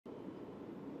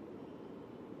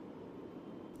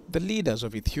The leaders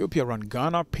of Ethiopia and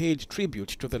Ghana paid tribute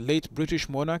to the late British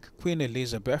monarch Queen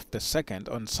Elizabeth II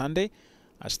on Sunday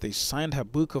as they signed her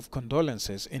book of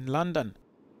condolences in London.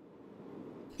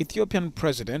 Ethiopian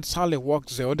President Sahle-Work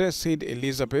Zewde said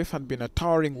Elizabeth had been a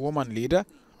towering woman leader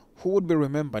who would be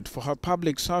remembered for her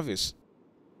public service.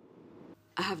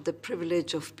 I have the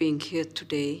privilege of being here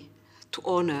today to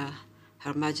honor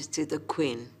Her Majesty the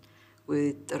Queen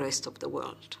with the rest of the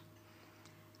world.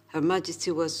 Her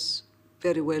Majesty was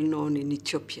very well known in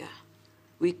Ethiopia.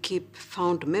 We keep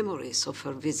fond memories of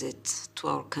her visit to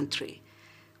our country,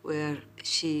 where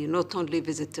she not only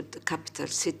visited the capital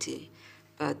city,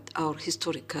 but our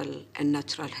historical and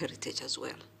natural heritage as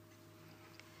well.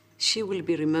 She will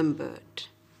be remembered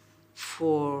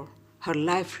for her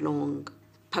lifelong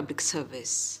public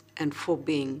service and for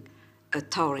being a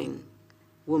towering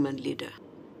woman leader.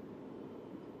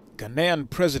 Ghanaian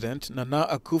President Nana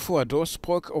Akufo-Addo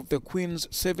spoke of the Queen's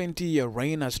 70-year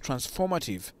reign as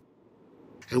transformative.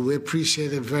 And we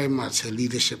appreciated very much her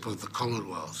leadership of the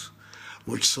Commonwealth,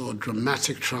 which saw a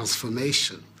dramatic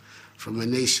transformation from a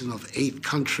nation of 8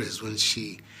 countries when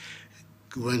she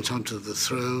went onto the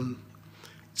throne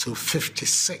to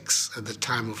 56 at the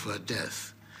time of her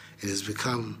death. It has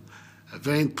become a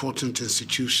very important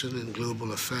institution in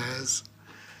global affairs,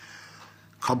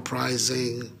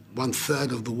 comprising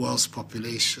 1/3 of the world's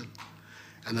population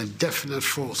and a definite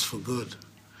force for good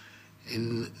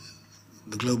in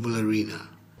the global arena.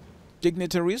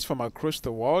 Dignitaries from across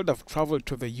the world have traveled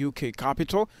to the UK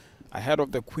capital ahead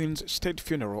of the Queen's state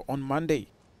funeral on Monday.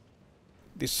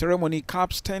 The ceremony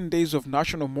caps 10 days of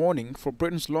national mourning for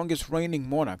Britain's longest reigning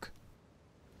monarch.